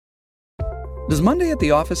Does Monday at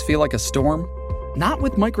the office feel like a storm? Not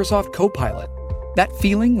with Microsoft Copilot. That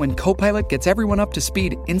feeling when Copilot gets everyone up to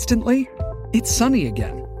speed instantly? It's sunny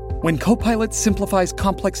again. When Copilot simplifies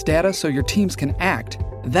complex data so your teams can act,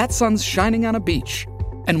 that sun's shining on a beach.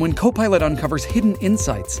 And when Copilot uncovers hidden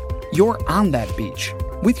insights, you're on that beach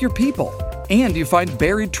with your people, and you find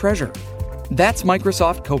buried treasure. That's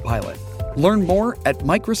Microsoft Copilot. Learn more at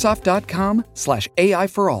Microsoft.com/AI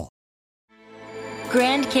for all.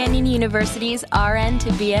 Grand Canyon University's RN to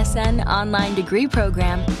BSN online degree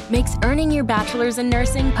program makes earning your bachelor's in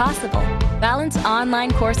nursing possible. Balance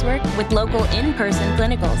online coursework with local in-person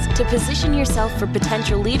clinicals to position yourself for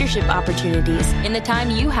potential leadership opportunities in the time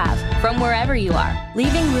you have from wherever you are,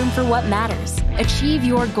 leaving room for what matters. Achieve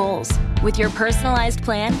your goals with your personalized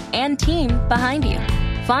plan and team behind you.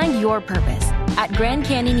 Find your purpose at Grand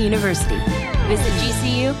Canyon University. Visit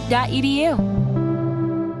gcu.edu.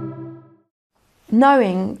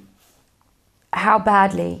 Knowing how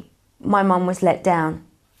badly my mum was let down,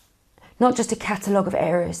 not just a catalogue of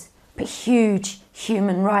errors, but huge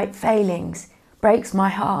human right failings, breaks my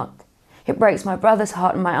heart. It breaks my brother's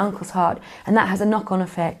heart and my uncle's heart, and that has a knock-on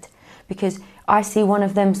effect because I see one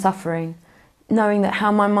of them suffering, knowing that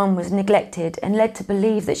how my mum was neglected and led to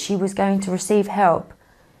believe that she was going to receive help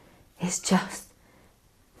is just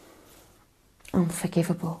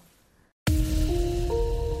unforgivable.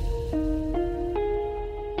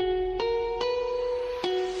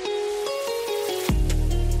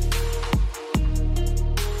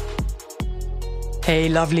 Hey,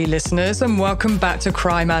 lovely listeners, and welcome back to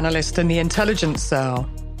Crime Analyst and the Intelligence Cell.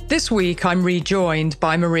 This week, I'm rejoined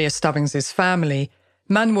by Maria Stubbings' family,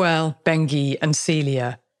 Manuel, Bengi, and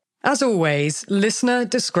Celia. As always, listener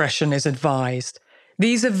discretion is advised.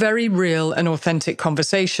 These are very real and authentic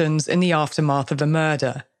conversations in the aftermath of a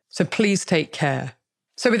murder, so please take care.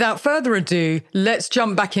 So without further ado, let's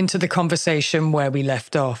jump back into the conversation where we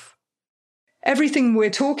left off. Everything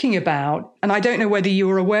we're talking about, and I don't know whether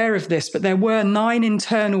you're aware of this, but there were 9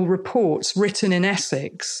 internal reports written in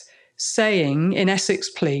Essex saying, in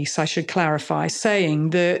Essex Police, I should clarify,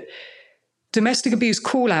 saying that domestic abuse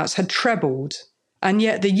call-outs had trebled, and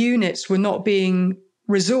yet the units were not being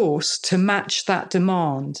resourced to match that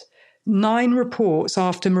demand. 9 reports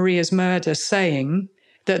after Maria's murder saying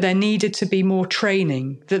that there needed to be more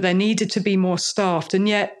training, that there needed to be more staffed. And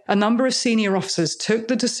yet a number of senior officers took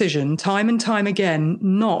the decision time and time again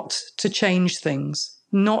not to change things,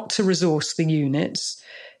 not to resource the units,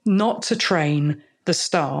 not to train the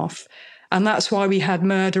staff. And that's why we had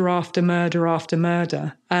murder after murder after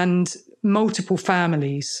murder and multiple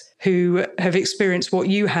families who have experienced what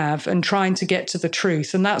you have and trying to get to the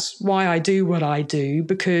truth. And that's why I do what I do,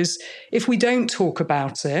 because if we don't talk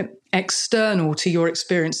about it, external to your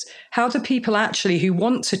experience, how do people actually who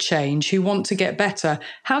want to change, who want to get better,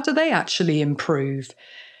 how do they actually improve?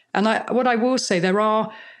 And what I will say, there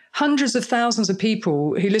are hundreds of thousands of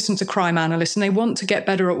people who listen to Crime Analysts and they want to get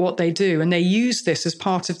better at what they do, and they use this as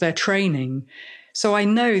part of their training. So I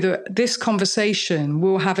know that this conversation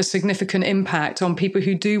will have a significant impact on people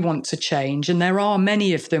who do want to change. And there are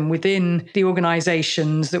many of them within the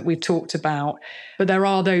organisations that we've talked about, but there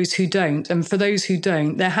are those who don't. And for those who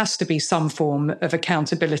don't, there has to be some form of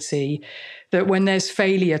accountability, that when there's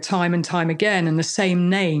failure time and time again and the same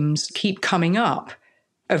names keep coming up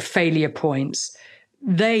of failure points,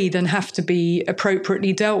 they then have to be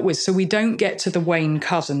appropriately dealt with. So we don't get to the Wayne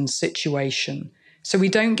Couzens situation. So we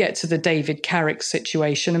don't get to the David Carrick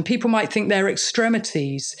situation. And people might think they're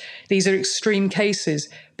extremities. These are extreme cases,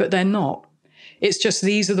 but they're not. It's just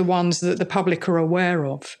these are the ones that the public are aware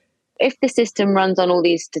of. If the system runs on all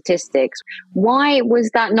these statistics, why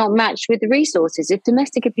was that not matched with the resources? If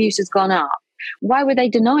domestic abuse has gone up, why were they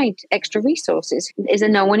denied extra resources? Is there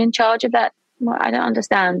no one in charge of that? Well, I don't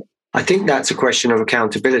understand. I think that's a question of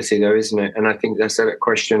accountability, though, isn't it? And I think that's a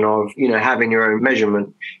question of, having your own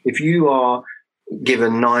measurement. If you are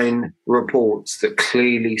given 9 reports that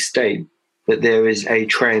clearly state that there is a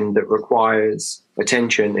trend that requires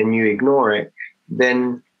attention and you ignore it,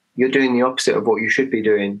 then you're doing the opposite of what you should be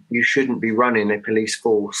doing. You shouldn't be running a police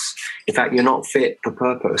force. In fact, you're not fit for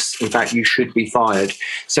purpose. In fact, you should be fired.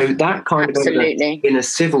 So that kind of in a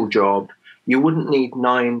civil job, you wouldn't need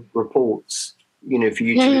 9 reports, for you to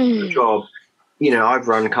do the job. I've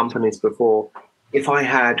run companies before. If I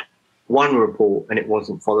had 1 report and it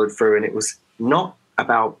wasn't followed through, and it was not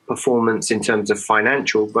about performance in terms of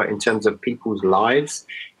financial, but in terms of people's lives,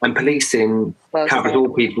 and policing covers all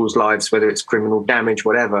people's lives, whether it's criminal damage,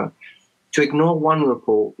 whatever. To ignore 1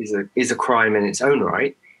 report is a crime in its own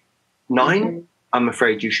right. 9, I'm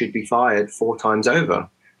afraid you should be fired 4 times over.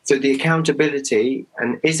 So the accountability,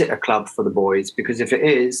 and is it a club for the boys? Because if it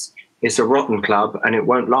is, it's a rotten club and it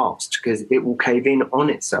won't last because it will cave in on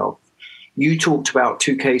itself. You talked about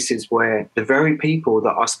 2 cases where the very people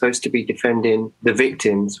that are supposed to be defending the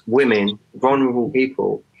victims, women, vulnerable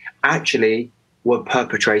people, actually were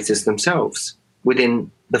perpetrators themselves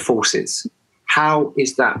within the forces. How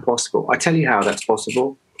is that possible? I tell you how that's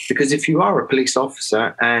possible. Because if you are a police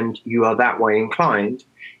officer and you are that way inclined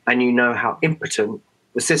and you know how impotent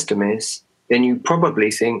the system is, then you probably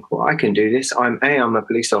think, well, I can do this. I'm a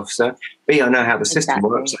police officer. B, I know how the system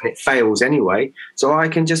works and it fails anyway, so I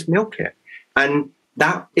can just milk it. And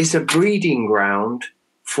that is a breeding ground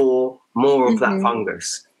for more of that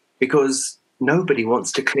fungus because nobody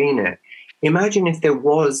wants to clean it. Imagine if there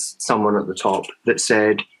was someone at the top that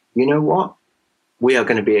said, you know what? We are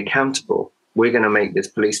going to be accountable. We're going to make this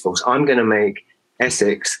police force. I'm going to make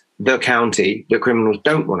Essex the county that criminals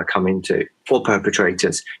don't want to come into, or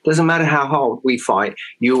perpetrators. Doesn't matter how hard we fight.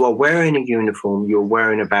 You are wearing a uniform. You're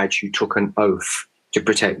wearing a badge. You took an oath to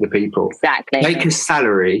protect the people. Exactly. Take a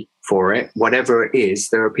salary for it, whatever it is.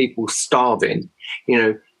 There are people starving. You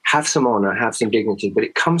know, have some honor, have some dignity, but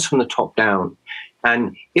it comes from the top down.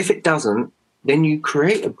 And if it doesn't, then you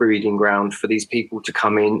create a breeding ground for these people to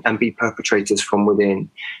come in and be perpetrators from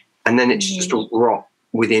within. And then it's just a rot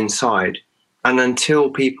within inside. And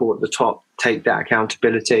until people at the top take that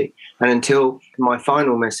accountability, and until my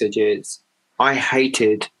final message is, I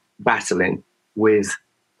hated battling with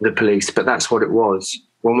the police, but that's what it was.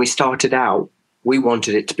 When we started out, we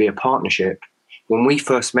wanted it to be a partnership. When we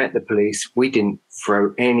first met the police, we didn't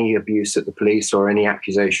throw any abuse at the police or any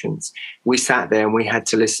accusations. We sat there and we had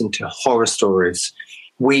to listen to horror stories.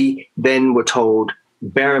 We then were told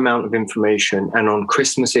bare amount of information, and on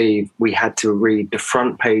Christmas Eve we had to read the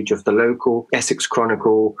front page of the local Essex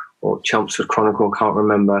Chronicle or Chelmsford Chronicle, can't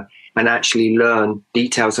remember, and actually learn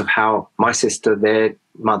details of how my sister, their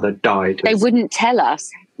mother, died. They wouldn't tell us.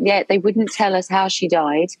 Yeah, they wouldn't tell us how she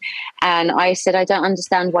died. And I said, I don't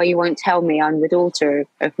understand why you won't tell me. I'm the daughter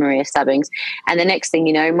of Maria Stubbings. And the next thing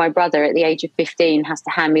you know, my brother at the age of 15 has to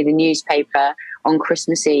hand me the newspaper on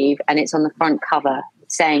Christmas Eve, and it's on the front cover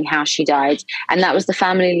saying how she died. And that was the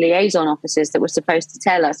family liaison officers that were supposed to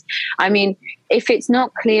tell us. I mean, if it's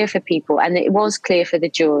not clear for people, and it was clear for the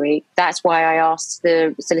jury, that's why I asked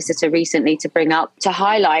the solicitor recently to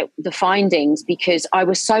highlight the findings, because I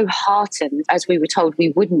was so heartened, as we were told we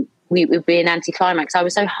would be an anticlimax. I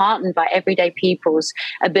was so heartened by everyday people's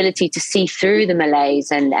ability to see through the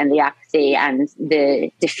malaise and the apathy and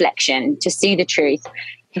the deflection, to see the truth.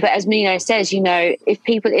 But as Mino says, you know, if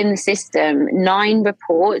people in the system, 9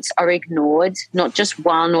 reports are ignored, not just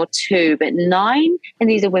 1 or 2, but 9, and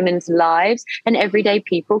these are women's lives, and everyday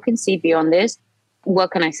people can see beyond this.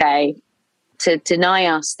 What can I say? To deny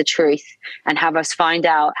us the truth and have us find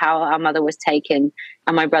out how our mother was taken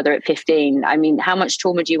and my brother at 15. I mean, how much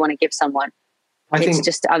trauma do you want to give someone? It's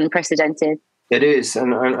just unprecedented. It is.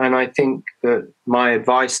 And I think that my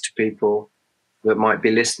advice to people that might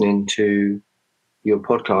be listening to your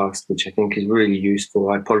podcast, which I think is really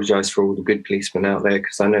useful. I apologize for all the good policemen out there,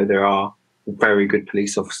 because I know there are very good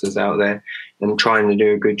police officers out there and trying to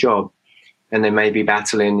do a good job. And they may be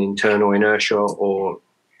battling internal inertia or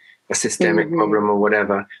a systemic problem or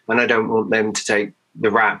whatever. And I don't want them to take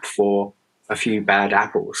the rap for a few bad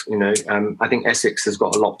apples. You know, I think Essex has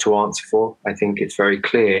got a lot to answer for. I think it's very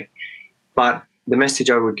clear. But the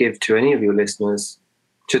message I would give to any of your listeners,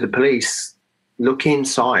 to the police, look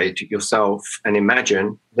inside yourself and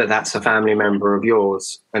imagine that that's a family member of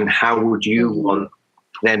yours. And how would you want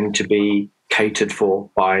them to be catered for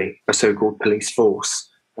by a so-called police force?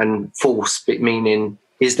 And force, meaning,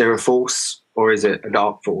 is there a force or is it a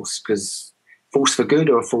dark force? Because force for good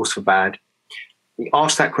or a force for bad?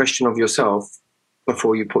 Ask that question of yourself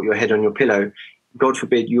before you put your head on your pillow. God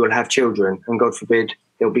forbid you will have children, and God forbid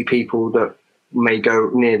there'll be people that may go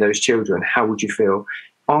near those children. How would you feel?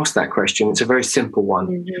 Ask that question. It's a very simple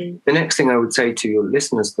one. The next thing I would say to your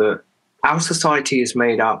listeners, that our society is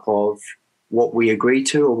made up of what we agree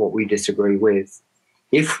to or what we disagree with.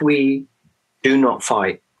 If we do not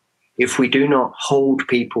fight, if we do not hold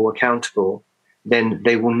people accountable, then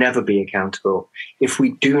they will never be accountable. If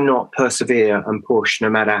we do not persevere and push, no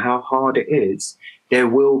matter how hard it is, there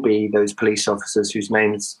will be those police officers whose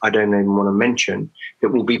names I don't even want to mention, that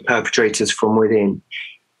will be perpetrators from within.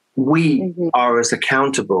 We are as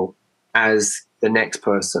accountable as the next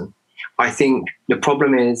person. I think the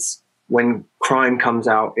problem is when crime comes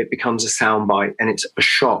out, it becomes a soundbite and it's a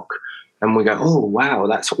shock. And we go, oh, wow,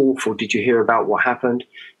 that's awful. Did you hear about what happened?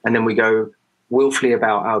 And then we go willfully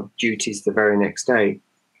about our duties the very next day,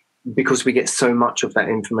 because we get so much of that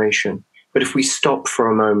information. But if we stop for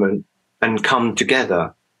a moment and come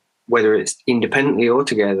together, whether it's independently or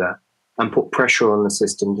together, and put pressure on the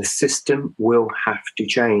system will have to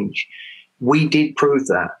change. We did prove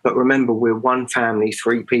that. But remember, we're one family,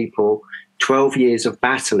 3 people, 12 years of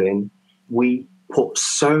battling. We put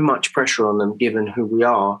so much pressure on them given who we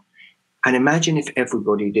are. And imagine if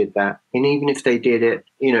everybody did that. And even if they did it,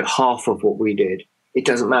 half of what we did, it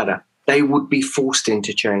doesn't matter. They would be forced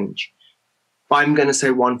into change. I'm going to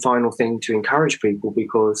say one final thing to encourage people,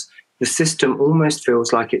 because the system almost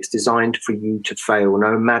feels like it's designed for you to fail,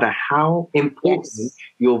 no matter how important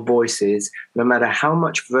your voice is, no matter how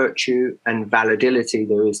much virtue and validity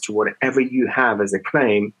there is to whatever you have as a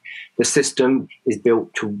claim. The system is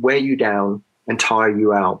built to wear you down and tire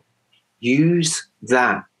you out. Use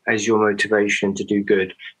that as your motivation to do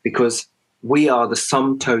good, because we are the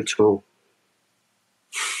sum total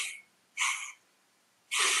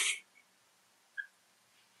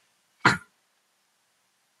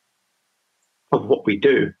of what we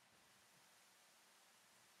do.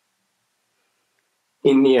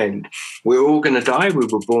 In the end, we're all going to die. We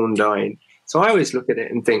were born dying. So I always look at it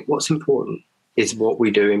and think, what's important is what we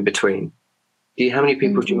do in between. How many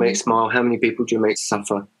people do you make smile? How many people do you make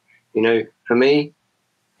suffer? For me,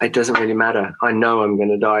 it doesn't really matter. I know I'm going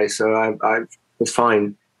to die, so it's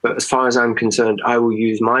fine. But as far as I'm concerned, I will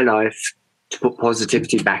use my life to put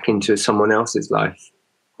positivity back into someone else's life.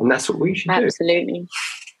 And that's what we should do. Absolutely.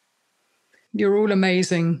 You're all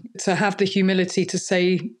amazing. To have the humility to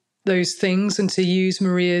say those things and to use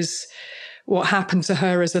Maria's, what happened to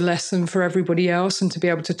her, as a lesson for everybody else, and to be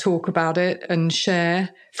able to talk about it and share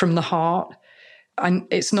from the heart. And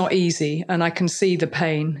it's not easy. And I can see the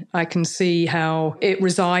pain. I can see how it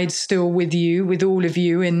resides still with you, with all of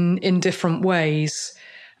you in different ways.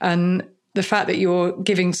 And the fact that you're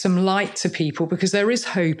giving some light to people, because there is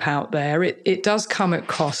hope out there. It does come at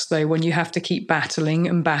cost, though, when you have to keep battling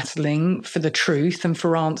and battling for the truth and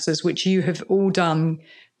for answers, which you have all done.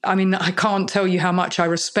 I mean, I can't tell you how much I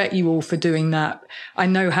respect you all for doing that. I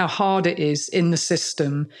know how hard it is in the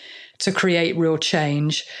system to create real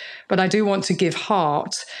change. But I do want to give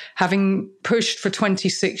heart, having pushed for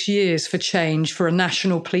 26 years for change, for a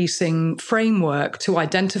national policing framework to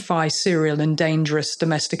identify serial and dangerous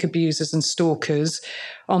domestic abusers and stalkers.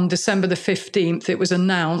 On December the 15th, it was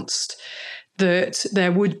announced that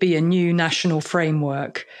there would be a new national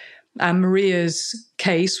framework. And Maria's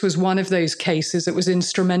case was one of those cases that was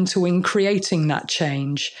instrumental in creating that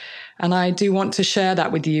change. And I do want to share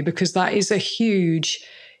that with you, because that is a huge,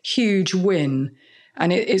 huge win.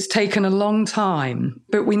 And it's taken a long time,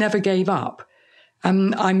 but we never gave up.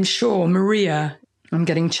 I'm sure Maria, I'm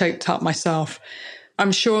getting choked up myself.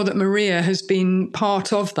 I'm sure that Maria has been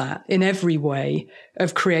part of that in every way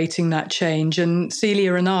of creating that change. And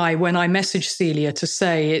Celia and I, when I messaged Celia to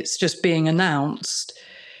say it's just being announced,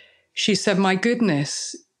 she said, my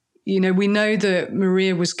goodness, we know that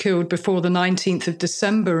Maria was killed before the 19th of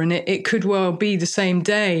December, and it could well be the same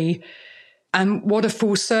day. And what a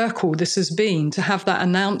full circle this has been to have that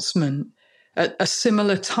announcement at a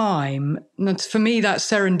similar time. And for me, that's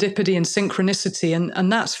serendipity and synchronicity.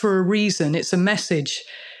 And that's for a reason. It's a message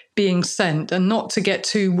being sent, and not to get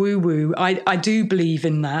too woo-woo. I do believe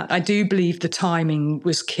in that. I do believe the timing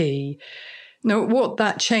was key. Now, what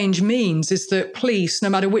that change means is that police, no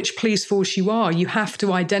matter which police force you are, you have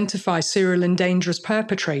to identify serial and dangerous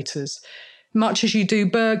perpetrators, much as you do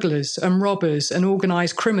burglars and robbers and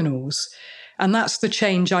organised criminals. And that's the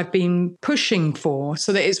change I've been pushing for,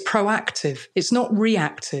 so that it's proactive. It's not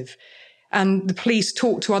reactive. And the police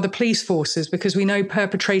talk to other police forces, because we know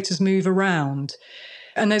perpetrators move around.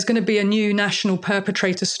 And there's going to be a new national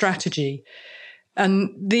perpetrator strategy.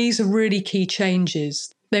 And these are really key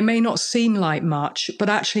changes. They may not seem like much, but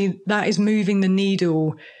actually that is moving the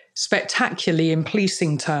needle spectacularly in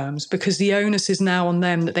policing terms, because the onus is now on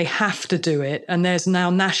them that they have to do it. And there's now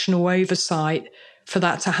national oversight for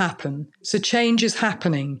that to happen. So change is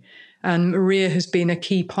happening, and Maria has been a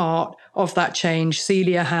key part of that change.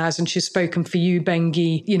 Celia has, and she's spoken for you,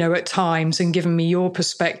 Bengi, at times, and given me your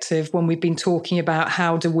perspective when we've been talking about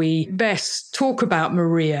how do we best talk about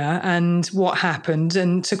Maria and what happened,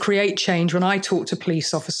 and to create change when I talk to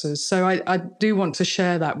police officers. So I do want to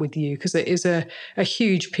share that with you, because it is a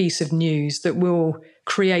huge piece of news that will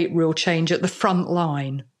create real change at the front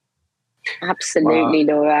line. Absolutely,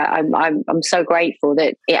 wow. Laura. I'm so grateful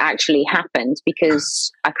that it actually happened,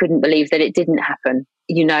 because I couldn't believe that it didn't happen.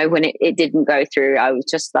 When it didn't go through, I was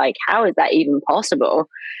just like, how is that even possible?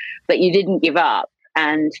 But you didn't give up.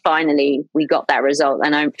 And finally, we got that result.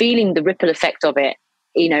 And I'm feeling the ripple effect of it,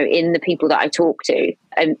 in the people that I talk to.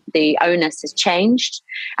 And the onus has changed,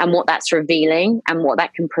 and what that's revealing and what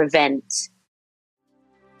that can prevent.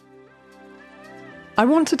 I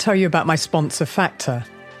want to tell you about my sponsor, Factor.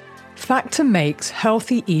 Factor makes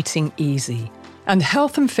healthy eating easy, and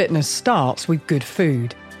health and fitness starts with good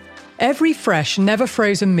food. Every fresh, never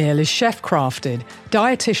frozen meal is chef-crafted,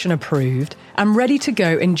 dietitian approved, and ready to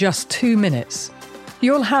go in just 2 minutes.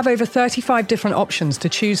 You'll have over 35 different options to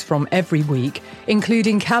choose from every week,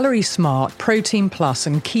 including Calorie Smart, Protein Plus,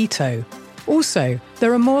 and Keto. Also,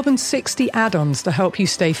 there are more than 60 add-ons to help you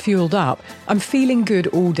stay fueled up and feeling good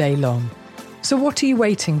all day long. So what are you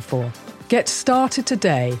waiting for? Get started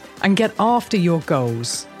today and get after your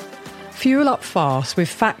goals. Fuel up fast with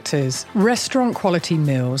Factor's restaurant-quality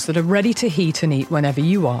meals that are ready to heat and eat whenever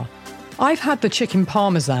you are. I've had the chicken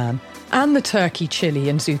parmesan and the turkey chili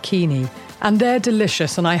and zucchini, and they're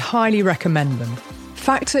delicious and I highly recommend them.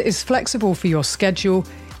 Factor is flexible for your schedule.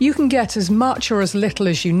 You can get as much or as little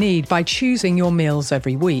as you need by choosing your meals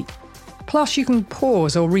every week. Plus, you can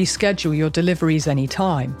pause or reschedule your deliveries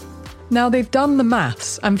anytime. Now, they've done the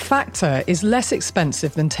maths, and Factor is less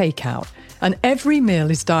expensive than takeout, and every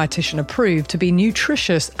meal is dietitian approved to be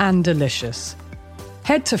nutritious and delicious.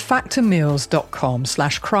 Head to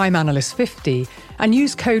factormeals.com/crimeanalyst50 and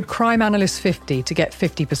use code crimeanalyst50 to get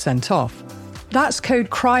 50% off. That's code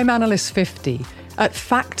crimeanalyst50 at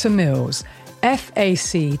Factor Meals,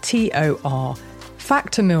 FACTOR,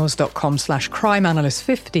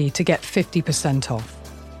 factormeals.com/crimeanalyst50 to get 50% off.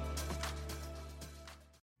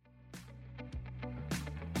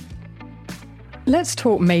 Let's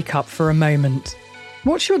talk makeup for a moment.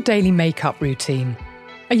 What's your daily makeup routine?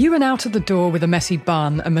 Are you an out of the door with a messy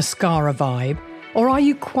bun and mascara vibe? Or are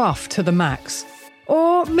you coiffed to the max?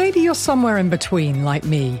 Or maybe you're somewhere in between, like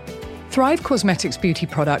me. Thrive Causemetics beauty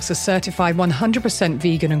products are certified 100%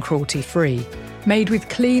 vegan and cruelty-free, made with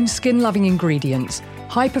clean, skin-loving ingredients,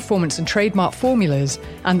 high-performance and trademark formulas,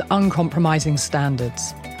 and uncompromising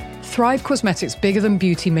standards. Thrive Causemetics' bigger than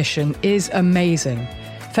beauty mission is amazing.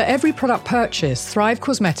 For every product purchase, Thrive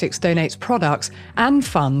Causemetics donates products and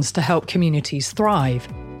funds to help communities thrive.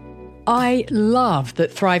 I love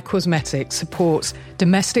that Thrive Causemetics supports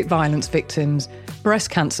domestic violence victims,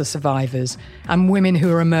 breast cancer survivors, and women who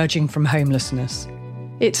are emerging from homelessness.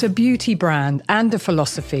 It's a beauty brand and a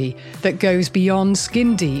philosophy that goes beyond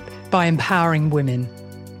skin deep by empowering women.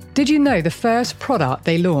 Did you know the first product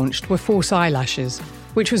they launched were false eyelashes,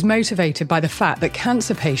 which was motivated by the fact that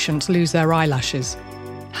cancer patients lose their eyelashes?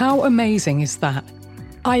 How amazing is that?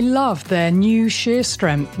 I love their new Sheer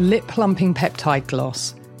Strength Lip Plumping Peptide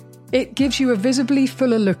Gloss. It gives you a visibly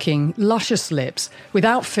fuller looking, luscious lips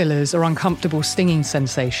without fillers or uncomfortable stinging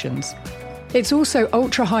sensations. It's also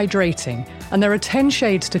ultra hydrating, and there are 10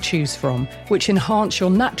 shades to choose from, which enhance your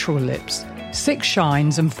natural lips, 6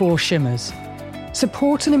 shines and 4 shimmers.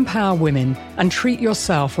 Support and empower women and treat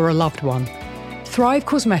yourself or a loved one. Thrive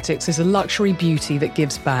Causemetics is a luxury beauty that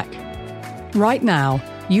gives back. Right now,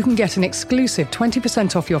 you can get an exclusive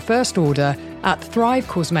 20% off your first order at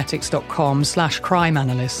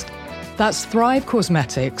thrivecausemetics.com/crimeanalyst. That's Thrive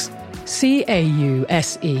Causemetics,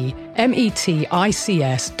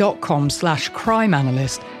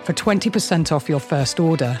 CAUSEMETICS.com/crimeanalyst for 20% off your first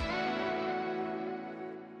order.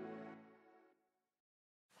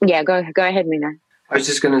 Yeah, go ahead, Mina. I was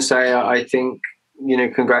just going to say, I think,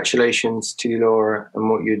 congratulations to Laura and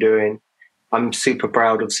what you're doing. I'm super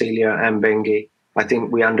proud of Celia and Bengi. I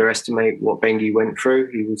think we underestimate what Bengi went through.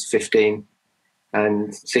 He was 15,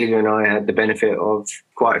 and Celia and I had the benefit of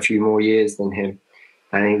quite a few more years than him.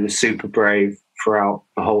 And he was super brave throughout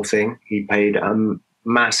the whole thing. He paid a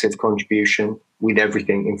massive contribution with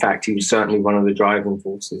everything. In fact, he was certainly one of the driving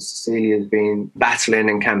forces. Celia's been battling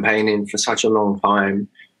and campaigning for such a long time.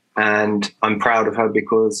 And I'm proud of her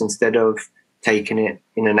because instead of taking it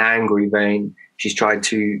in an angry vein, she's tried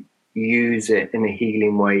to use it in a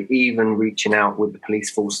healing way, even reaching out with the police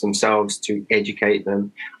force themselves to educate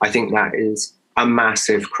them. I think that is a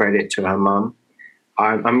massive credit to her mum.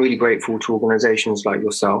 I'm really grateful to organisations like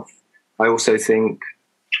yourself. I also think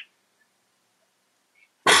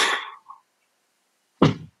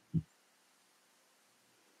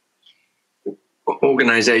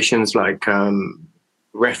organisations like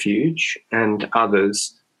Refuge and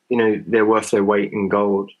others, they're worth their weight in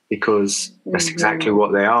gold because that's exactly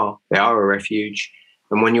what they are. They are a refuge.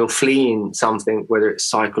 And when you're fleeing something, whether it's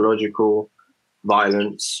psychological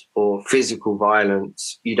violence or physical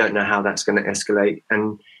violence, you don't know how that's going to escalate.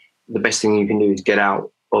 And the best thing you can do is get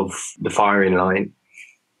out of the firing line.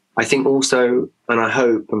 I think also, and I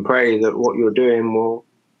hope and pray that what you're doing will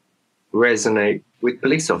resonate with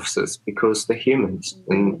police officers because they're humans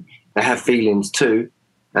and they have feelings too.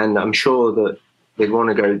 And I'm sure that they'd want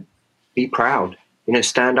to go, be proud,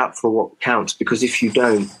 stand up for what counts. Because if you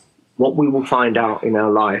don't, what we will find out in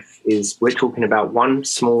our life is we're talking about one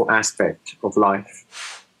small aspect of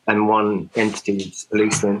life. and one entity's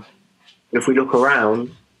policeman. If we look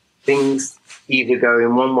around, things either go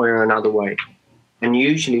in one way or another way. And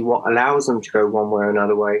usually what allows them to go one way or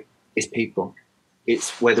another way is people.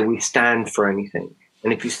 It's whether we stand for anything.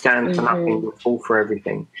 And if you stand for nothing, you fall for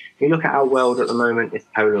everything. You look at our world at the moment, it's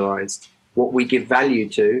polarized. What we give value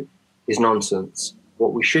to is nonsense.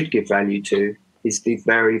 What we should give value to is the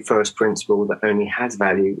very first principle that only has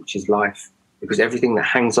value, which is life. Because everything that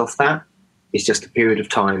hangs off that is just a period of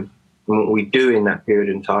time. And what we do in that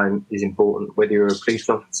period of time is important, whether you're a police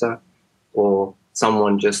officer or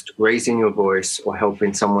someone just raising your voice or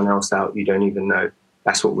helping someone else out you don't even know.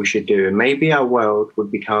 That's what we should do. And maybe our world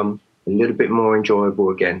would become a little bit more enjoyable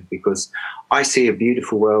again, because I see a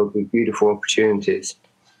beautiful world with beautiful opportunities,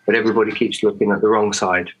 but everybody keeps looking at the wrong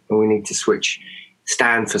side. And we need to switch,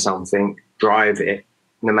 stand for something, drive it,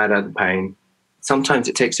 no matter the pain. Sometimes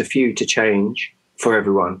it takes a few to change for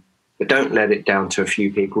everyone, but don't let it down to a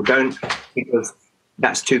few people. Don't, because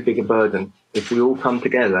that's too big a burden. If we all come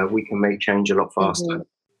together, we can make change a lot faster.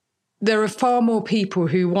 There are far more people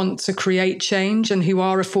who want to create change and who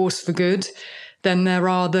are a force for good than there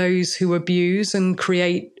are those who abuse and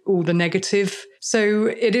create all the negative. So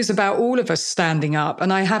it is about all of us standing up.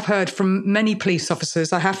 And I have heard from many police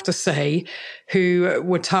officers, I have to say, who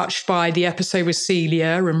were touched by the episode with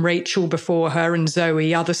Celia and Rachel before her and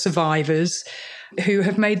Zoe, other survivors, who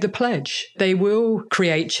have made the pledge. They will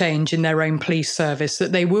create change in their own police service,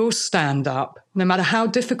 that they will stand up, no matter how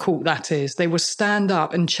difficult that is. They will stand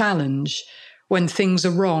up and challenge when things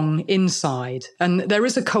are wrong inside. And there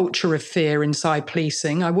is a culture of fear inside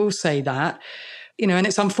policing, I will say that. You know, and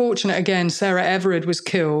it's unfortunate, again, Sarah Everard was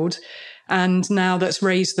killed. And now that's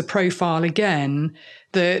raised the profile again,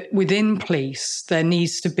 that within police, there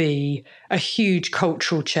needs to be a huge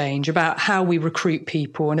cultural change about how we recruit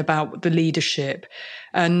people and about the leadership.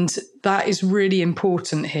 And that is really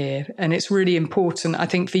important here. And it's really important, I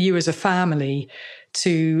think, for you as a family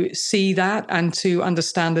to see that and to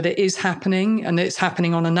understand that it is happening, and it's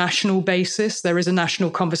happening on a national basis. There is a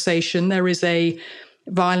national conversation. There is a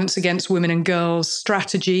violence against women and girls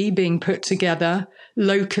strategy being put together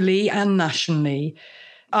locally and nationally.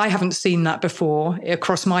 I haven't seen that before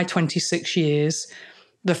across my 26 years.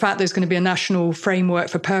 The fact there's going to be a national framework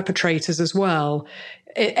for perpetrators as well,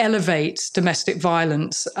 it elevates domestic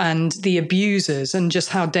violence and the abusers and just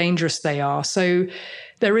how dangerous they are. So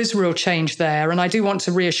there is real change there. And I do want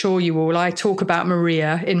to reassure you all, I talk about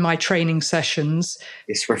Maria in my training sessions.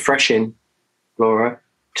 It's refreshing, Laura,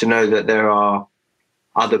 to know that there are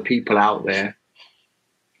other people out there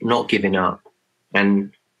not giving up.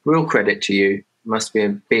 And real credit to you. It must be a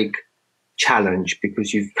big challenge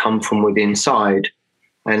because you've come from within inside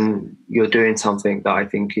and you're doing something that I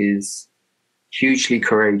think is hugely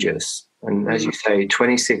courageous. And as you say,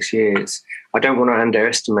 26 years, I don't want to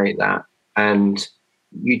underestimate that. And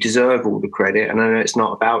you deserve all the credit. And I know it's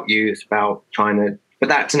not about you, it's about trying to, but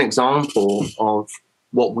that's an example of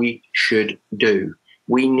what we should do.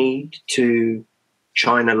 We need to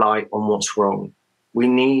shine a light on what's wrong. We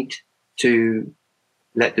need to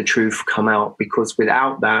let the truth come out, because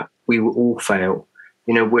without that, we will all fail.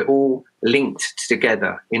 You know, we're all linked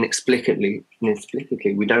together inexplicably.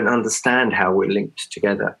 We don't understand how we're linked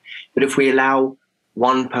together. But if we allow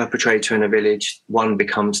one perpetrator in a village, one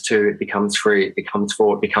becomes two, it becomes three, it becomes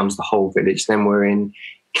four, it becomes the whole village, then we're in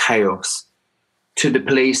chaos. To the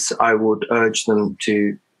police, I would urge them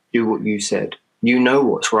to do what you said. You know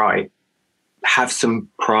what's right. Have some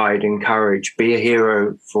pride and courage. Be a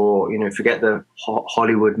hero for, forget the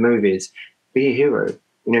Hollywood movies. Be a hero.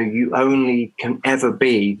 You only can ever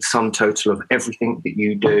be the sum total of everything that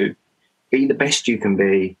you do. Be the best you can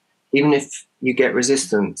be. Even if you get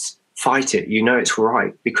resistance, fight it. You know it's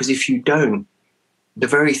right. Because if you don't, the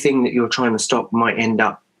very thing that you're trying to stop might end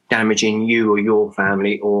up damaging you or your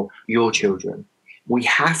family or your children. We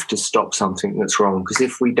have to stop something that's wrong, because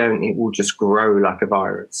if we don't, it will just grow like a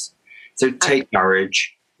virus. So take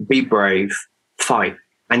courage, be brave, fight,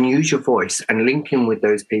 and use your voice and link in with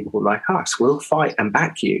those people like us. We'll fight and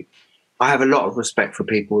back you. I have a lot of respect for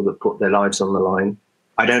people that put their lives on the line.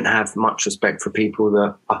 I don't have much respect for people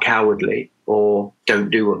that are cowardly or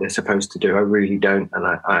don't do what they're supposed to do. I really don't. And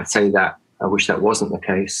I say that. I wish that wasn't the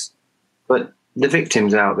case. But the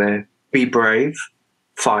victims out there, be brave,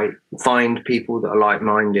 fight, find people that are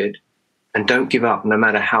like-minded, and don't give up no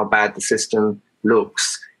matter how bad the system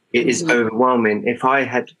looks. It is overwhelming. If I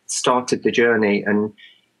had started the journey and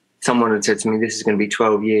someone had said to me, this is going to be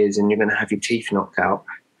 12 years and you're going to have your teeth knocked out,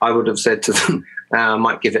 I would have said to them, I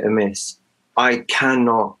might give it a miss. I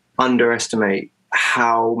cannot underestimate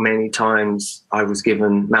how many times I was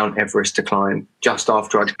given Mount Everest to climb just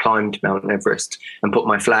after I'd climbed Mount Everest and put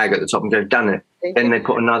my flag at the top and go, done it. Then they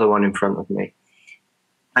put another one in front of me.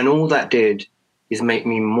 And all that did is make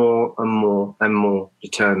me more and more and more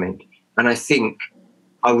determined. And I think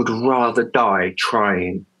I would rather die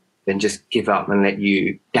trying than just give up and let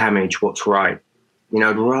you damage what's right. You know,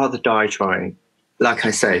 I'd rather die trying. Like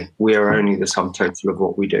I say, we are only the sum total of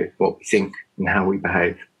what we do, what we think, and how we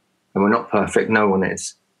behave. And we're not perfect, no one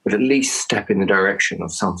is. But at least step in the direction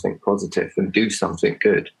of something positive and do something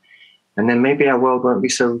good. And then maybe our world won't be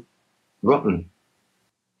so rotten.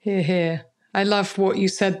 Hear, hear. I love what you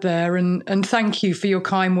said there, and thank you for your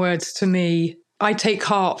kind words to me. I take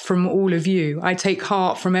heart from all of you. I take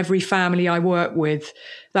heart from every family I work with.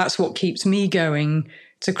 That's what keeps me going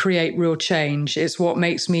to create real change. It's what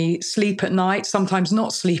makes me sleep at night, sometimes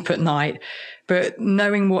not sleep at night, but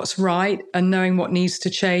knowing what's right and knowing what needs to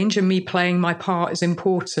change, and me playing my part is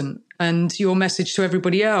important. And your message to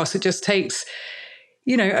everybody else, it just takes,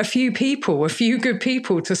 you know, a few good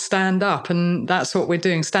people to stand up. And that's what we're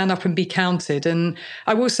doing, stand up and be counted. And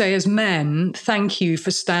I will say, as men, thank you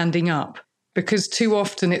for standing up. Because too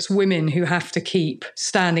often it's women who have to keep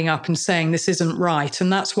standing up and saying this isn't right.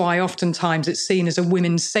 And that's why oftentimes it's seen as a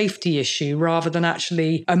women's safety issue rather than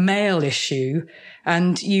actually a male issue,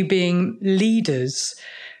 and you being leaders.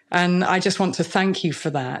 And I just want to thank you for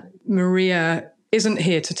that. Maria isn't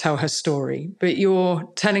here to tell her story, but you're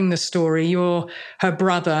telling the story. You're her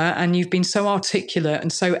brother, and you've been so articulate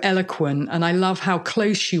and so eloquent. And I love how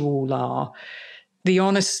close you all are. The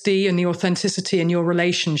honesty and the authenticity in your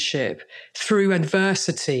relationship through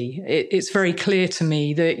adversity. It's very clear to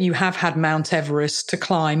me that you have had Mount Everest to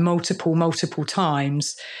climb multiple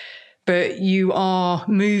times, but you are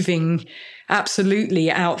moving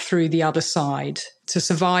absolutely out through the other side to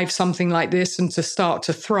survive something like this and to start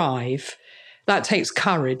to thrive. That takes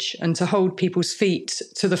courage, and to hold people's feet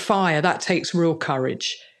to the fire, that takes real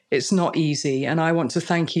courage. It's not easy. And I want to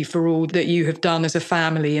thank you for all that you have done as a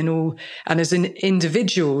family and as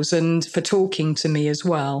individuals, and for talking to me as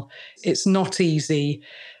well. It's not easy,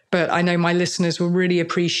 but I know my listeners will really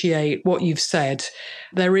appreciate what you've said.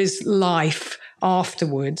 There is life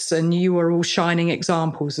afterwards, and you are all shining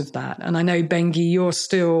examples of that. And I know, Bengi, you're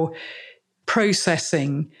still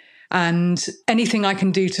processing, and anything I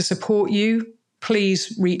can do to support you,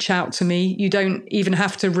 please reach out to me. You don't even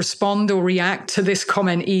have to respond or react to this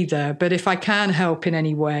comment either. But if I can help in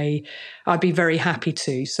any way, I'd be very happy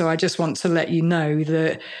to. So I just want to let you know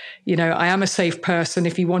that, you know, I am a safe person.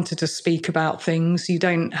 If you wanted to speak about things, you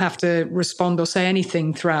don't have to respond or say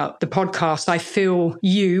anything throughout the podcast. I feel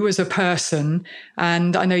you as a person,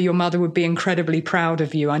 and I know your mother would be incredibly proud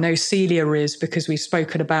of you. I know Celia is, because we've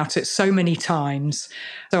spoken about it so many times.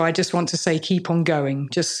 So I just want to say, keep on going.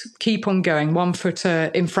 Just keep on going, one foot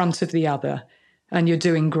in front of the other, and you're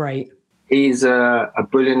doing great. He's a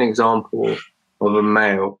brilliant example of a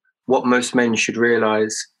male. What most men should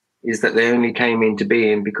realise is that they only came into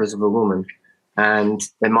being because of a woman. And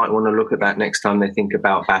they might want to look at that next time they think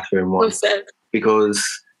about battering one. Well said. Because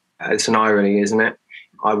it's an irony, isn't it?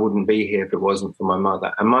 I wouldn't be here if it wasn't for my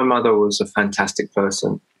mother. And my mother was a fantastic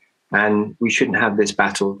person. And we shouldn't have this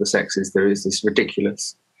battle of the sexes. There is this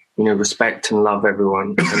ridiculous, you know, respect and love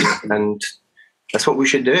everyone. And that's what we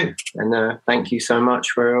should do. And thank you so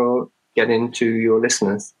much for getting to your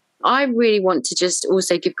listeners. I really want to just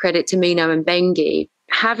also give credit to Mino and Bengi.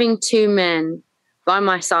 Having two men by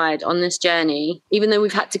my side on this journey, even though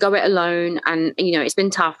we've had to go it alone and, you know, it's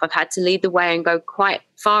been tough, I've had to lead the way and go quite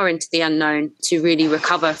far into the unknown to really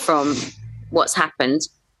recover from what's happened.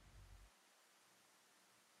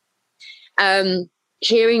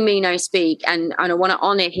 Hearing Mino speak, and I want to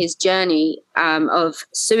honour his journey of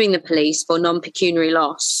suing the police for non-pecuniary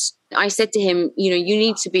loss. I said to him, you know, you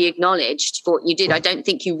need to be acknowledged for what you did. I don't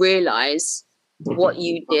think you realise what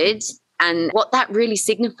you did and what that really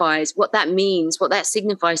signifies, what that means, what that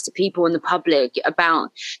signifies to people in the public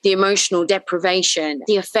about the emotional deprivation,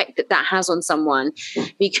 the effect that that has on someone.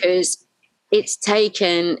 Because it's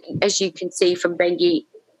taken, as you can see from Bengi,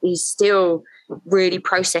 he's still really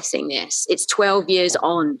processing this. It's 12 years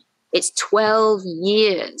on. It's 12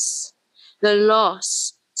 years. The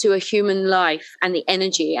loss to a human life and the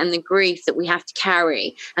energy and the grief that we have to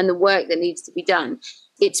carry and the work that needs to be done.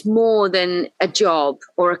 It's more than a job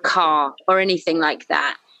or a car or anything like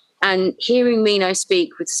that. And hearing Mino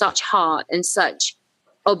speak with such heart and such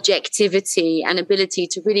objectivity and ability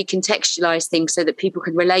to really contextualize things so that people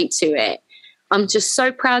can relate to it, I'm just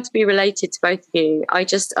so proud to be related to both of you.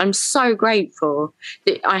 I'm so grateful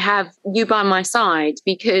that I have you by my side,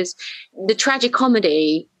 because the tragic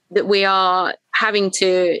comedy that we are having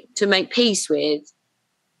to make peace with,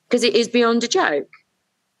 because it is beyond a joke.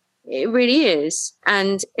 It really is.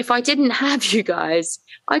 And if I didn't have you guys,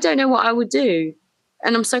 I don't know what I would do.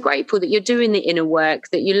 And I'm so grateful that you're doing the inner work,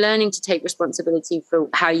 that you're learning to take responsibility for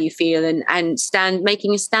how you feel and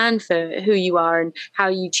making a stand for who you are and how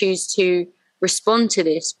you choose to respond to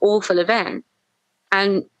this awful event.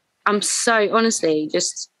 And I'm so, honestly,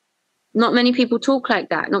 just not many people talk like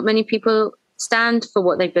that. Not many people stand for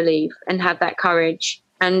what they believe and have that courage.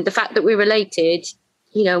 And the fact that we're related,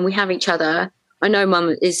 and we have each other, I know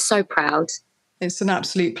Mum is so proud. It's an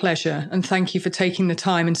absolute pleasure. And thank you for taking the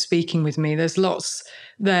time and speaking with me. There's lots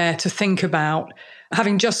there to think about.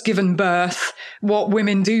 Having just given birth, what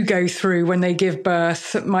women do go through when they give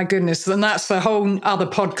birth, my goodness. And that's a whole other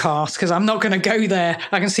podcast, because I'm not going to go there.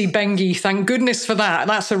 I can see Bengi, thank goodness for that.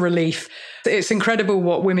 That's a relief. It's incredible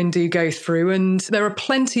what women do go through. And there are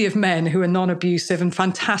plenty of men who are non-abusive and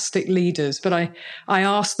fantastic leaders. But I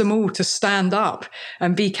ask them all to stand up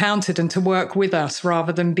and be counted and to work with us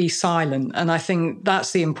rather than be silent. And I think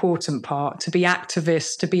that's the important part, to be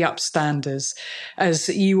activists, to be upstanders, as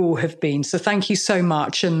you all have been. So thank you so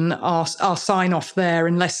much. And I'll sign off there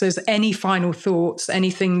unless there's any final thoughts,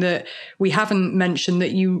 anything that we haven't mentioned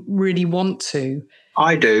that you really want to.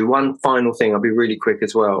 I do. One final thing. I'll be really quick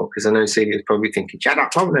as well, because I know Celia's probably thinking, shut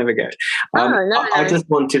up, I'll never go. I just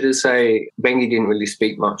wanted to say, Bengi didn't really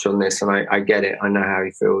speak much on this, and I get it. I know how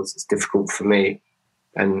he feels. It's difficult for me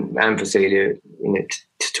and for Celia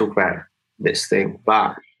to talk about this thing.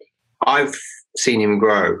 But I've seen him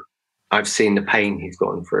grow. I've seen the pain he's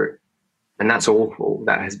gone through. And that's awful.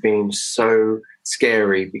 That has been so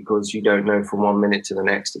scary, because you don't know from 1 minute to the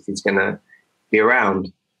next if he's going to be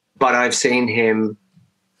around. But I've seen him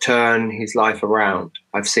turn his life around.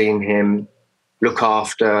 I've seen him look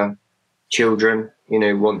after children,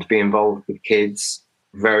 want to be involved with kids,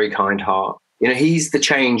 very kind heart. He's the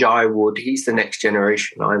change he's the next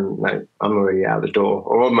generation. I'm already out the door,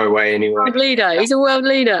 or on my way anyway. World leader. He's a world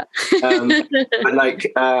leader. But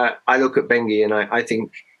I look at Bengi and I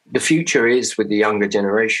think the future is with the younger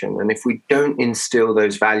generation. And if we don't instill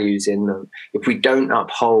those values in them, if we don't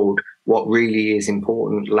uphold what really is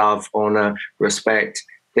important, love, honor, respect,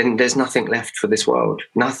 then there's nothing left for this world.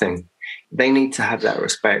 Nothing. They need to have that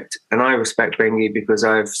respect. And I respect Bengi because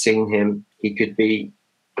I've seen him. He could be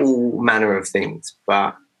all manner of things,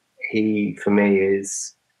 but he, for me,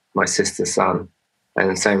 is my sister's son. And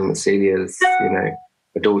the same with Celia's,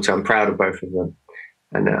 a daughter. I'm proud of both of them.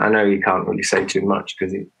 And I know he can't really say too much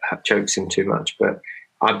because it chokes him too much, but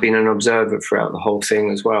I've been an observer throughout the whole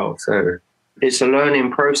thing as well. So it's a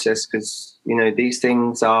learning process, because, these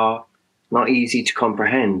things are not easy to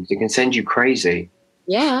comprehend. They can send you crazy.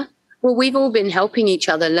 Yeah. Well, we've all been helping each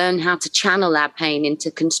other learn how to channel our pain into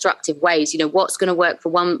constructive ways. What's going to work for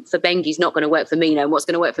Bengi is not going to work for Mino. What's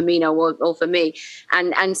going to work for Mino or for me.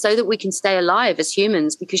 And so that we can stay alive as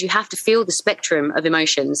humans, because you have to feel the spectrum of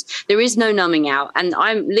emotions. There is no numbing out. And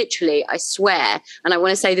I'm literally, I swear, and I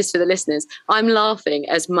want to say this for the listeners, I'm laughing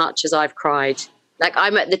as much as I've cried. Like,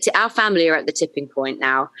 I'm at our family are at the tipping point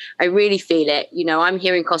now. I really feel it. I'm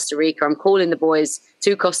here in Costa Rica. I'm calling the boys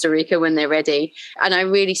to Costa Rica when they're ready. And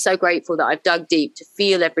I'm really so grateful that I've dug deep to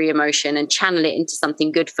feel every emotion and channel it into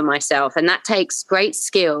something good for myself. And that takes great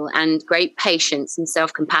skill and great patience and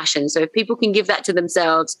self-compassion. So if people can give that to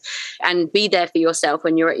themselves and be there for yourself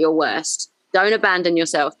when you're at your worst, don't abandon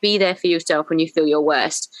yourself. Be there for yourself when you feel your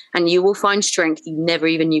worst. And you will find strength you never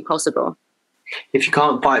even knew possible. If you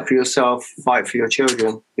can't fight for yourself, fight for your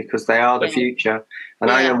children, because they are the future. And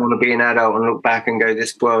I don't want to be an adult and look back and go,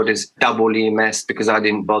 this world is doubly messed because I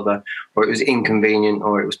didn't bother, or it was inconvenient,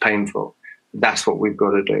 or it was painful. That's what we've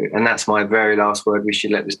got to do. And that's my very last word. We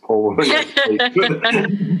should let this poor woman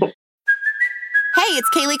Hey, it's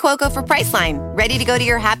Kaylee Cuoco for Priceline. Ready to go to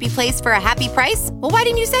your happy place for a happy price? Well, why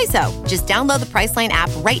didn't you say so? Just download the Priceline app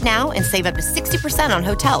right now and save up to 60% on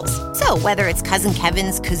hotels. So whether it's Cousin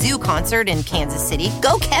Kevin's Kazoo Concert in Kansas City,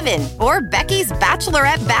 go Kevin, or Becky's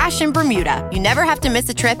Bachelorette Bash in Bermuda, you never have to miss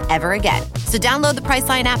a trip ever again. So download the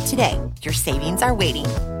Priceline app today. Your savings are waiting.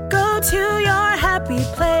 Go to your happy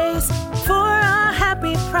place for a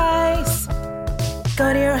happy price.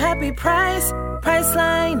 Go to your happy price,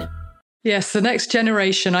 Priceline. Yes, the next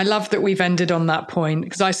generation. I love that we've ended on that point,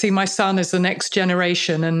 because I see my son as the next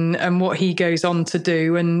generation and what he goes on to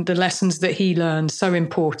do and the lessons that he learned, so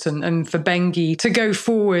important. And for Bengi to go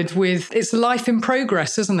forward with, it's life in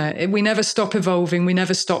progress, isn't it? We never stop evolving. We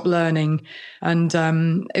never stop learning. And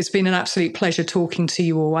it's been an absolute pleasure talking to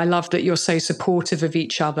you all. I love that you're so supportive of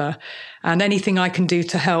each other, and anything I can do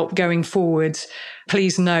to help going forward,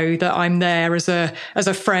 please know that I'm there as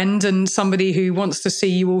a friend and somebody who wants to see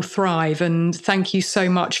you all thrive. live, and thank you so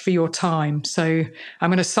much for your time. So I'm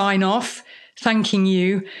going to sign off thanking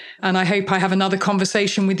you, and I hope I have another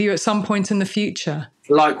conversation with you at some point in the future.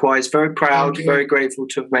 Likewise, very proud, very grateful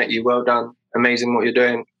to have met you. Well done. Amazing what you're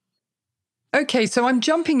doing. Okay, so I'm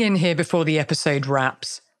jumping in here before the episode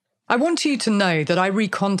wraps. I want you to know that I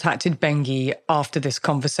recontacted Bengi after this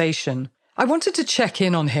conversation. I wanted to check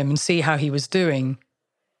in on him and see how he was doing.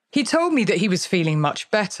 He told me that he was feeling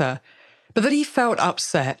much better, but that he felt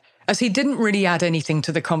upset as he didn't really add anything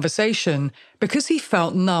to the conversation because he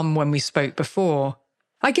felt numb when we spoke before.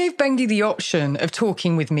 I gave Bengi the option of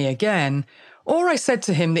talking with me again, or I said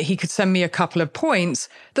to him that he could send me a couple of points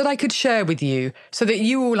that I could share with you so that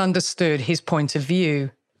you all understood his point of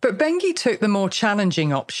view. But Bengi took the more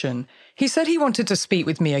challenging option. He said he wanted to speak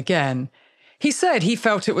with me again. He said he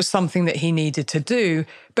felt it was something that he needed to do,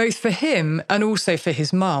 both for him and also for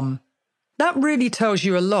his mum. That really tells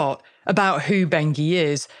you a lot about who Bengi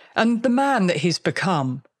is and the man that he's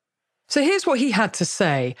become. So here's what he had to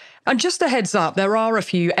say. And just a heads up, there are a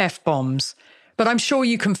few F-bombs, but I'm sure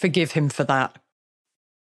you can forgive him for that.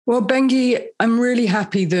 Well, Bengi, I'm really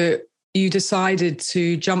happy that you decided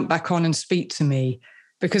to jump back on and speak to me,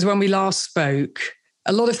 because when we last spoke,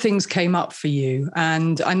 a lot of things came up for you.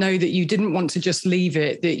 And I know that you didn't want to just leave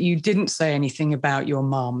it, that you didn't say anything about your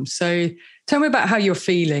mum. So tell me about how you're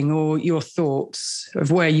feeling or your thoughts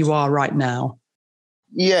of where you are right now.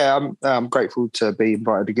 Yeah, I'm grateful to be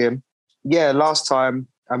invited again. Yeah, last time,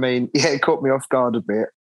 it caught me off guard a bit.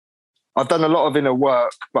 I've done a lot of inner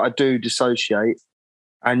work, but I do dissociate.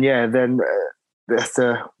 And then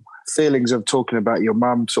the feelings of talking about your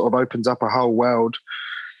mum sort of opens up a whole world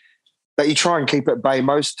that you try and keep at bay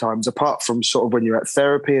most times, apart from sort of when you're at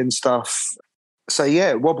therapy and stuff. So,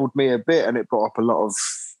 it wobbled me a bit, and it brought up a lot of,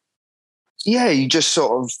 you just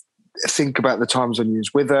sort of think about the times when you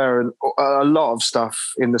was with her, and a lot of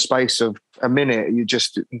stuff in the space of a minute. You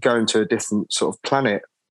just go into a different sort of planet.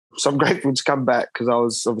 So I'm grateful to come back, because I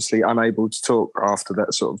was obviously unable to talk after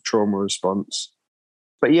that sort of trauma response.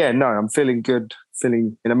 But I'm feeling good,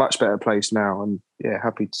 feeling in a much better place now, and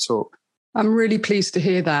happy to talk. I'm really pleased to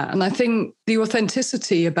hear that. And I think the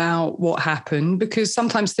authenticity about what happened, because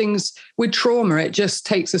sometimes things with trauma, it just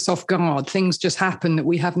takes us off guard. Things just happen that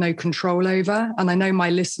we have no control over. And I know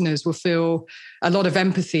my listeners will feel a lot of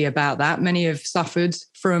empathy about that. Many have suffered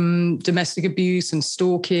from domestic abuse and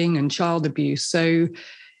stalking and child abuse. So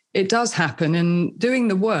it does happen. And doing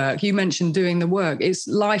the work, you mentioned doing the work, it's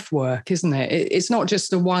life work, isn't it? It's not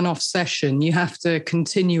just a one-off session. You have to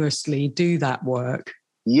continuously do that work.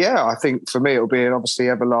 Yeah, I think for me, it'll be an obviously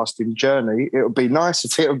everlasting journey. It would be nice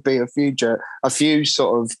if it would be a few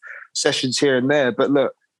sort of sessions here and there. But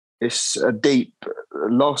look, it's a deep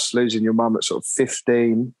loss, losing your mum at sort of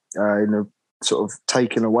 15, sort of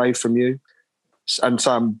taken away from you. And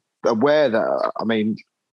so I'm aware that,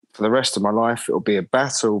 for the rest of my life, it'll be a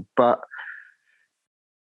battle. But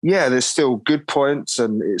there's still good points,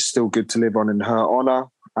 and it's still good to live on in her honour.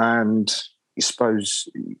 And I suppose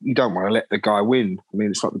you don't want to let the guy win.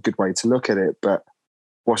 It's not a good way to look at it, but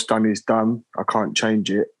what's done is done. I can't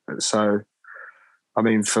change it. So,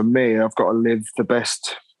 for me, I've got to live the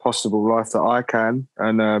best possible life that I can.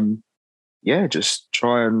 And, just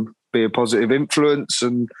try and be a positive influence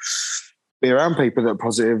and be around people that are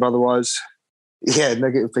positive. Otherwise,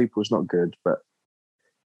 negative people is not good. But,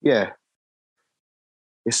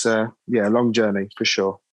 it's a long journey for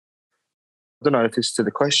sure. I don't know if it's to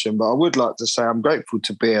the question, but I would like to say I'm grateful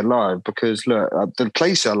to be alive, because, look, the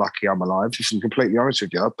police are lucky I'm alive, if I'm completely honest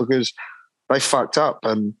with you, because they fucked up,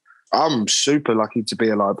 and I'm super lucky to be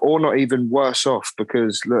alive, or not even worse off,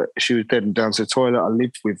 because, look, she was dead and down to the toilet. I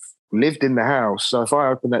lived in the house. So if I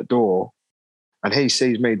open that door and he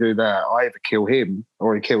sees me do that, I either kill him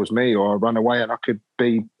or he kills me, or I run away, and I could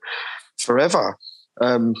be forever.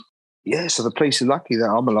 So the police are lucky that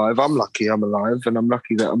I'm alive. I'm lucky I'm alive, and I'm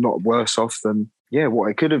lucky that I'm not worse off than, what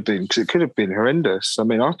it could have been, because it could have been horrendous.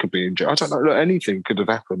 I could be in jail. I don't know, look, anything could have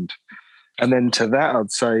happened. And then to that,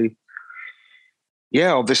 I'd say,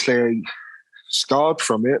 obviously scarred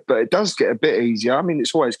from it, but it does get a bit easier.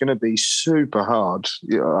 It's always going to be super hard.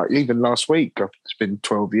 Even last week, it's been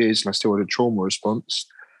 12 years and I still had a trauma response.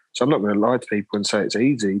 So I'm not going to lie to people and say it's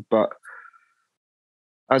easy, but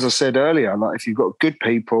as I said earlier, like, if you've got good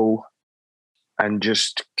people and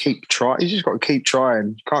just keep trying, you just got to keep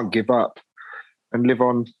trying, can't give up, and live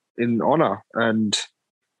on in honour and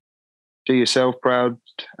do yourself proud,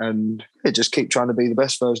 and just keep trying to be the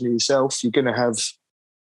best version of yourself. You're gonna have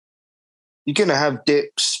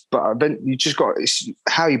dips, but then you just got, it's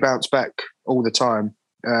how you bounce back all the time.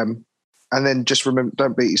 And then just remember,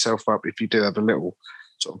 don't beat yourself up if you do have a little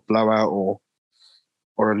sort of blowout or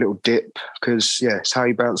or a little dip, because it's how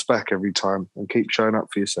you bounce back every time and keep showing up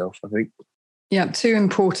for yourself, I think. Yeah, two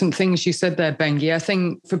important things you said there, Bengi. I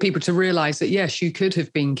think for people to realise that, yes, you could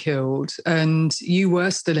have been killed and you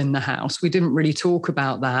were still in the house. We didn't really talk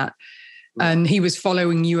about that. And he was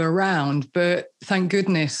following you around, but thank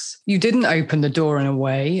goodness you didn't open the door in a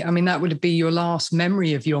way. I mean, that would be your last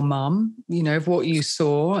memory of your mum, of what you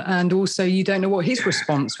saw. And also you don't know what his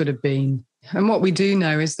response would have been. And what we do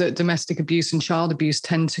know is that domestic abuse and child abuse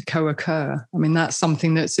tend to co-occur. I mean, that's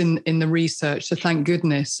something that's in the research, so thank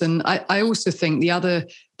goodness. And I also think the other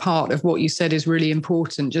part of what you said is really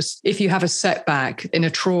important. Just if you have a setback in a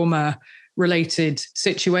trauma-related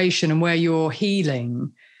situation and where you're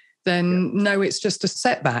healing, then no, it's just a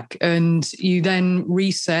setback. And you then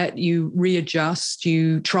reset, you readjust,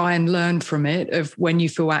 you try and learn from it of when you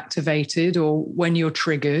feel activated or when you're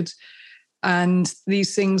triggered. And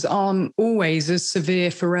these things aren't always as severe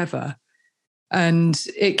forever. And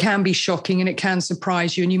it can be shocking and it can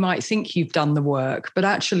surprise you. And you might think you've done the work, but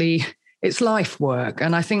actually it's life work.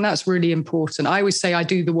 And I think that's really important. I always say I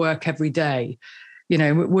do the work every day.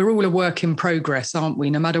 We're all a work in progress, aren't we?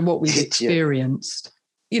 No matter what we've experienced.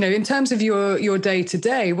 In terms of your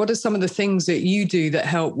day-to-day, what are some of the things that you do that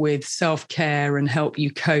help with self-care and help you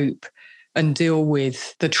cope and deal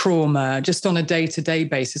with the trauma just on a day-to-day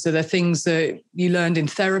basis? Are there things that you learned in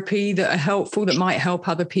therapy that are helpful, that might help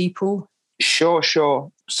other people? Sure.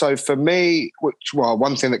 So for me,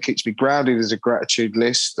 one thing that keeps me grounded is a gratitude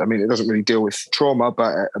list. I mean, it doesn't really deal with trauma,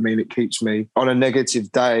 but I mean, it keeps me on a negative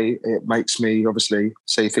day. It makes me obviously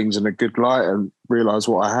see things in a good light and realise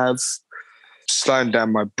what I have. Slowing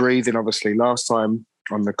down my breathing, obviously, last time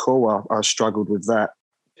on the call, I struggled with that.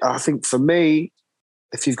 I think for me,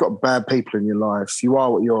 if you've got bad people in your life, you are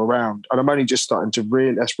what you're around. And I'm only just starting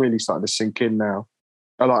to that's really starting to sink in now.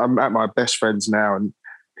 I'm at my best friend's now and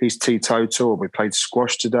he's teetotal. We played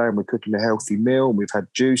squash today and we're cooking a healthy meal and we've had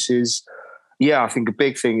juices. Yeah, I think a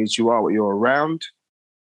big thing is you are what you're around.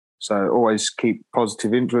 So always keep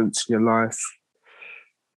positive influence in your life.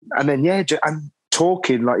 And then, and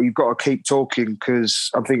talking, like you've got to keep talking,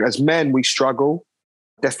 because I think as men, we struggle,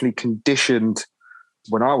 definitely conditioned.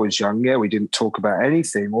 When I was young, we didn't talk about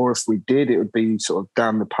anything, or if we did, it would be sort of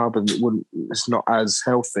down the pub and it's not as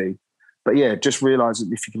healthy. But just realize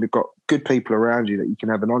that if you've got good people around you, that you can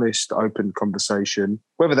have an honest, open conversation,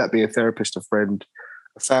 whether that be a therapist, a friend,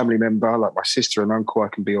 a family member, like my sister and uncle, I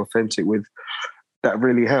can be authentic with, that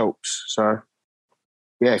really helps. So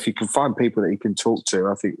if you can find people that you can talk to,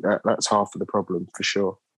 I think that's half of the problem for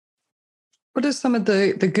sure. What are some of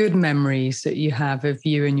the good memories that you have of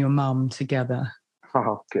you and your mum together?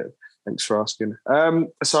 Oh, good. Thanks for asking.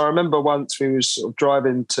 So I remember once we was sort of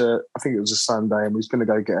driving to, I think it was a Sunday, and we was going to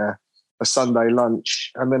go get a Sunday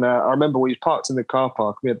lunch. And then I remember we parked in the car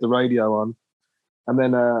park, we had the radio on, and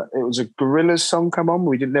then it was a Gorillaz song come on.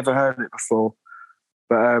 We'd never heard it before.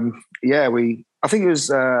 But I think it was,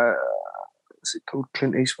 what's it called?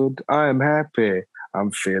 Clint Eastwood. I am happy.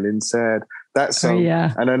 I'm feeling sad. That song. Oh,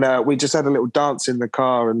 yeah. And then we just had a little dance in the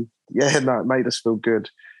car and it made us feel good.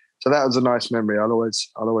 So that was a nice memory. I'll always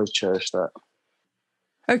cherish that.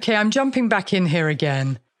 Okay, I'm jumping back in here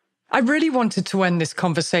again. I really wanted to end this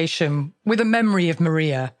conversation with a memory of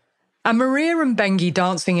Maria. And Maria and Bengi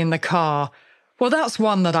dancing in the car, well, that's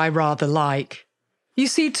one that I rather like. You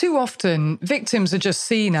see, too often, victims are just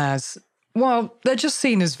seen as, they're just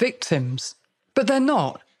seen as victims. But they're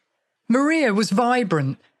not. Maria was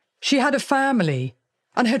vibrant. She had a family,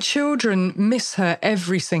 and her children miss her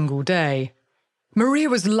every single day. Maria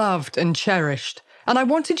was loved and cherished, and I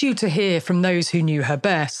wanted you to hear from those who knew her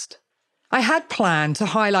best. I had planned to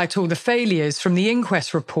highlight all the failures from the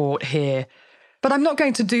inquest report here, but I'm not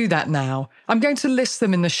going to do that now. I'm going to list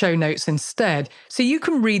them in the show notes instead, so you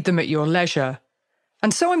can read them at your leisure.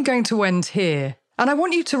 And so I'm going to end here, and I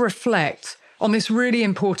want you to reflect on this really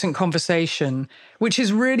important conversation, which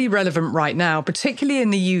is really relevant right now, particularly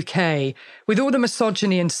in the UK, with all the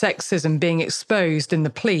misogyny and sexism being exposed in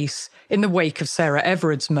the police in the wake of Sarah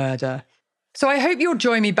Everard's murder. So I hope you'll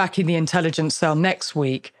join me back in the Intelligence Cell next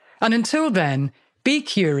week. And until then, be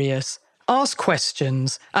curious, ask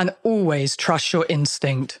questions, and always trust your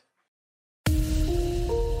instinct.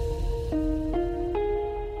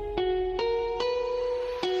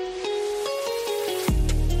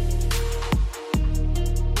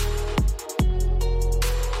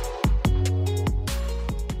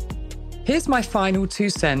 Here's my final 2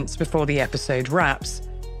 cents before the episode wraps.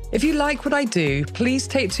 If you like what I do, please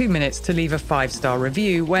take 2 minutes to leave a 5-star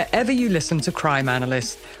review wherever you listen to Crime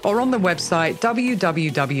Analyst or on the website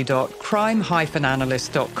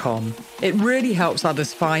www.crime-analyst.com. It really helps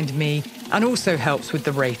others find me and also helps with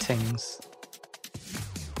the ratings.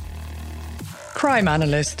 Crime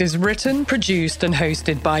Analyst is written, produced and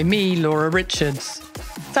hosted by me, Laura Richards.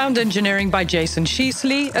 Sound engineering by Jason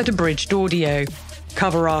Sheasley at Abridged Audio.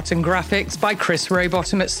 Cover art and graphics by Chris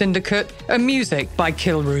Rowbottom at Syndicate, and music by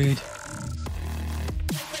Kilrude.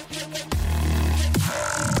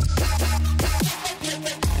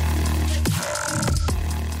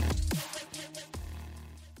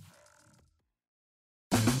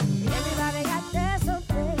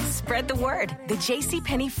 Spread the word. The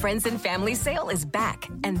JCPenney Friends and Family Sale is back.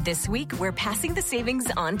 And this week, we're passing the savings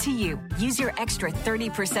on to you. Use your extra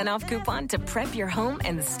 30% off coupon to prep your home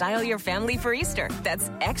and style your family for Easter. That's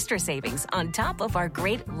extra savings on top of our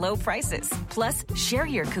great low prices. Plus, share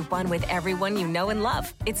your coupon with everyone you know and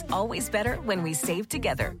love. It's always better when we save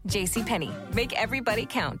together. JCPenney. Make everybody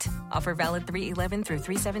count. Offer valid 3/11 through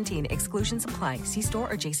 3/17. Exclusions apply. See store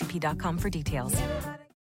or jcp.com for details.